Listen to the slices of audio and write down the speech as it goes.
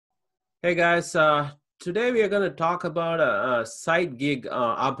Hey guys, today we are going to talk about a side gig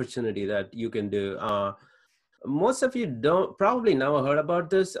opportunity that you can do. Most of you don't probably never heard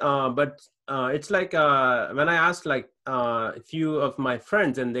about this, but it's like when I asked like a few of my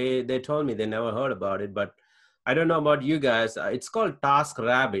friends, and they told me they never heard about it. But I don't know about you guys. It's called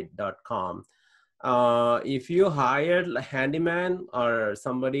TaskRabbit.com. If you hired a handyman or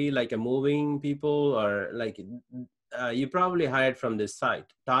somebody like a moving people or like you probably hired from this site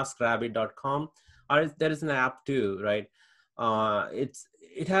taskrabbit.com, or there is an app too, right?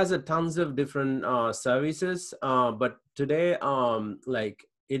 It has a tons of different services, but today like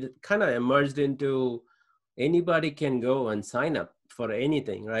it kind of emerged into anybody can go and sign up for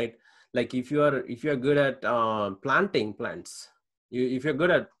anything, right? Like if you're good at planting plants, if you're good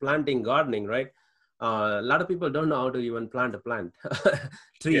at planting gardening, right? A lot of people don't know how to even plant a plant Yeah,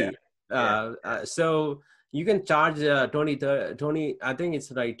 tree. yeah. So you can charge 20, I think it's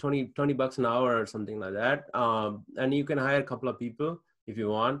like 20 bucks an hour or something like that. And you can hire a couple of people if you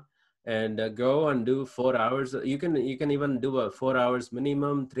want, and go and do 4 hours. You can even do a 4 hours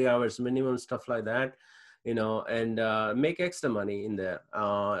minimum, 3 hours minimum, stuff like that, and make extra money in there.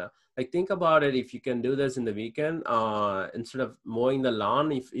 Like think about it, if you can do this in the weekend, instead of mowing the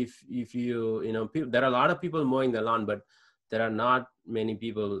lawn, if there are a lot of people mowing the lawn, but there are not many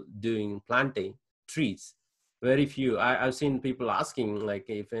people doing planting trees. Very few. I've seen people asking like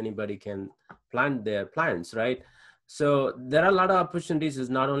if anybody can plant their plants, right? So there are a lot of opportunities. Is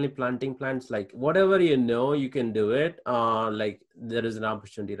not only planting plants, like whatever you can do it. Like there is an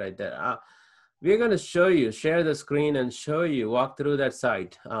opportunity right there. We're going to share the screen and show you, walk through that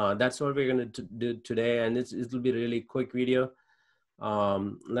site. That's what we're going to do today, and it'll be really quick video.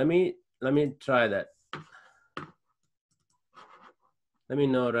 Let me try that. Let me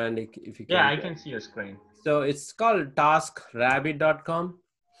know, Randy, if you Yeah, can. I can see your screen. So it's called taskrabbit.com.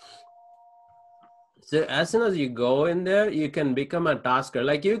 So as soon as you go in there, you can become a tasker.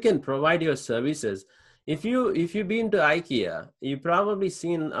 Like you can provide your services. If you've been to IKEA, you've probably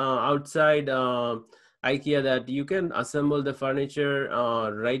seen outside IKEA that you can assemble the furniture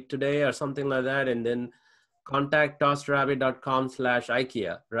right today or something like that, and then contact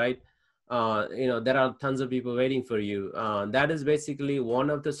tossrabbit.com/IKEA, right? There are tons of people waiting for you. That is basically one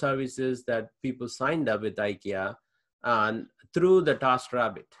of the services that people signed up with IKEA through the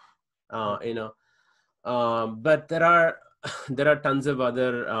TaskRabbit. But there are there are tons of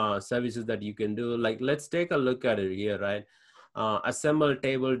other services that you can do. Like let's take a look at it here, right? Assemble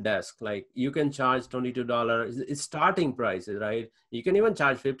table desk. Like you can charge $22. It's starting prices, right? You can even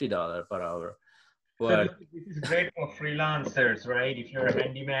charge $50 per hour. So But this is great for freelancers, right? If you're a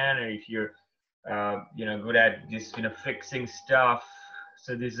handyman or if you're good at just fixing stuff.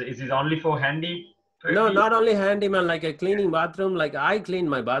 So this is this only for handy no, people? not only handyman, like a cleaning bathroom. Like I clean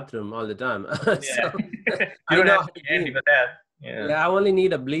my bathroom all the time. Yeah. So You I don't know have how to to be handy clean. for that. Yeah. Yeah, I only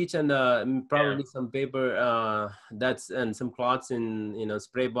need a bleach and Yeah. probably some paper. And some cloths in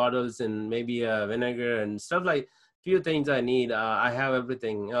spray bottles and maybe vinegar and stuff, like few things I need. I have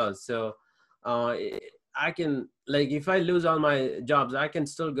everything else. So uh, I can, like, if I lose all my jobs, I can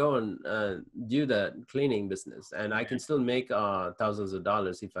still go and do the cleaning business, and I can still make thousands of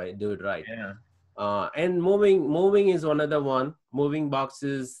dollars if I do it right. Yeah. And moving is another one. Moving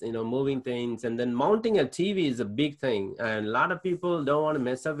boxes, moving things, and then mounting a TV is a big thing, and a lot of people don't want to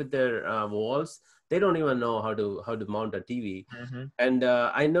mess up with their walls. They don't even know how to mount a TV. Mm-hmm. And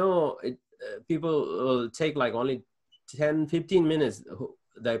I know people will take like only 10-15 minutes,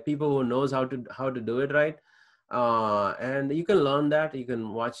 the people who knows how to do it right. And you can learn that. You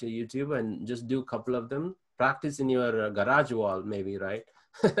can watch YouTube and just do a couple of them, practice in your garage wall maybe, right?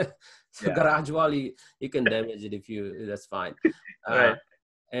 So Yeah. garage wall, you can damage it, if you that's fine. uh, Right.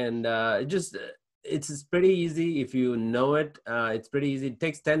 and it's pretty easy if you know it. It's pretty easy. It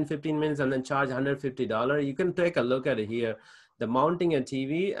takes 10-15 minutes, and then charge $150. You can take a look at it here. The mounting a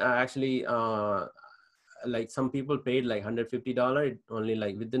TV, actually, like some people paid like $150. Only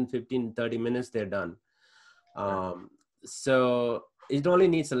like within 15-30 minutes they're done. um, so it only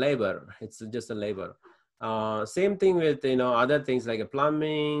needs a labor. It's just a labor. Same thing with other things like a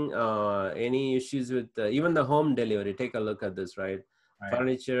plumbing, any issues with even the home delivery. Take a look at this, right? Right.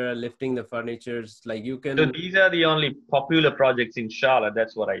 Furniture, lifting the furnitures, like you So can. these are the only popular projects in Charlotte.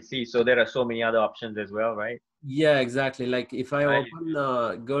 That's what I see. So there are so many other options as well, right? Yeah, exactly. Like if I Right.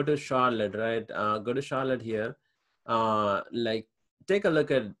 open go to Charlotte, right? Go to Charlotte here. Like take a look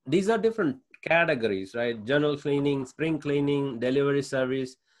at, these are different categories, right? General cleaning, spring cleaning, delivery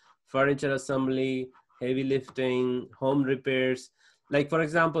service, furniture assembly, heavy lifting, home repairs. Like for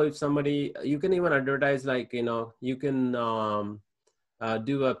example, if somebody, you can even advertise, like you can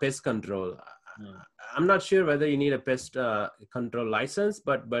do a pest control. Mm. I'm not sure whether you need a pest control license,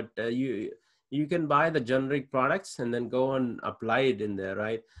 but you can buy the generic products and then go and apply it in there,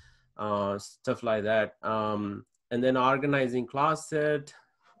 right? Stuff like that. And then organizing closet.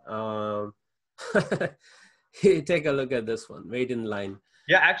 Um, take a look at this one. Wait in line.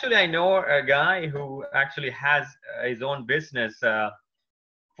 Yeah, actually, I know a guy who actually has his own business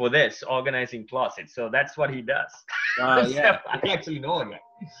for this, organizing closets. So that's what he does. So Yeah. I actually know a guy.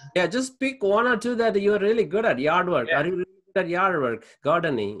 Yeah, just pick one or two that you're really good at. Yard work. Yeah. Are you really good at yard work,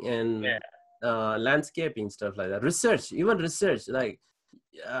 gardening, and Yeah. landscaping, stuff like that? Research, even research. Like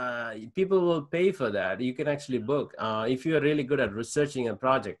people will pay for that. You can actually book if you're really good at researching a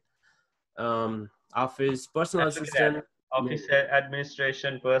project. Office, personal Look at that. assistant. Office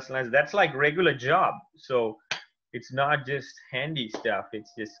administration, personalized. That's like regular job. So it's not just handy stuff.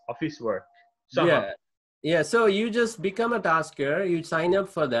 It's just office work. Somehow. Yeah. Yeah, so you just become a tasker, you sign up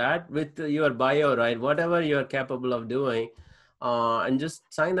for that with your bio, right? Whatever you're capable of doing, and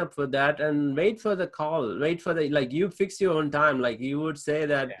just sign up for that and wait for the call, wait for the, like you fix your own time. Like you would say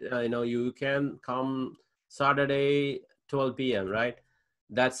that, you know, you can come Saturday, 12 p.m., right?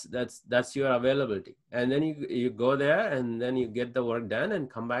 That's your availability. And then you go there and then you get the work done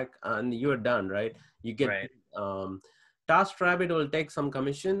and come back and you're done, right? You get, Right. TaskRabbit will take some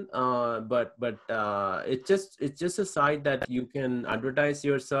commission, but it's just a site that you can advertise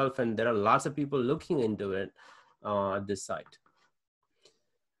yourself, and there are lots of people looking into it at this site.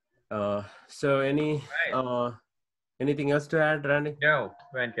 So anything else to add, Randy? No,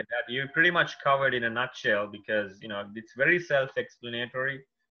 Venkat, that you pretty much covered in a nutshell, because you know it's very self-explanatory.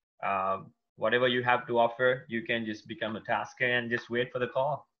 Whatever you have to offer, you can just become a tasker and just wait for the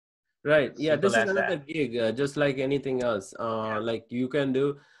call. Right. Yeah, Simple this is as another that. gig, just like anything else. Like you can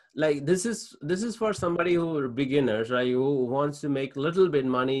do, like this is for somebody who are beginners, right? Who wants to make a little bit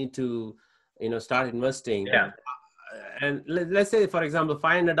money to, you know, start investing. Yeah. And let's say, for example,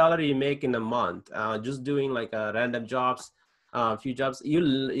 $500 you make in a month, just doing like random jobs, a few jobs.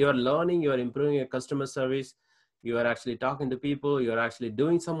 You're learning, you're improving your customer service. You are actually talking to people. You're actually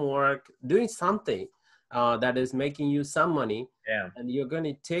doing some work, doing something that is making you some money. Yeah. And you're going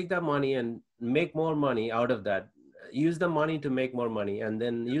to take that money and make more money out of that. Use the money to make more money, and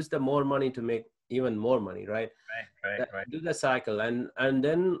then use the more money to make even more money, right? Right. Do the cycle, and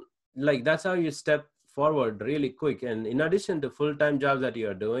then like that's how you step forward really quick. And in addition to full-time jobs that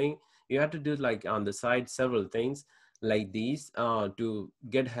you're doing, you have to do like on the side several things like these to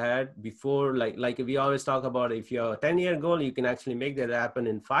get ahead before, like we always talk about, if you have a 10-year goal, you can actually make that happen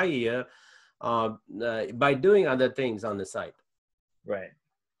in 5 years by doing other things on the side. Right.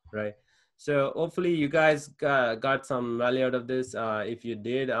 So hopefully you guys got some value out of this. If you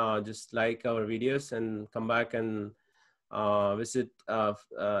did, just like our videos and come back and visit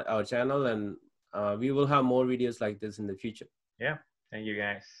our channel, and we will have more videos like this in the future. Yeah. Thank you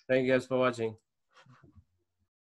guys. Thank you guys for watching.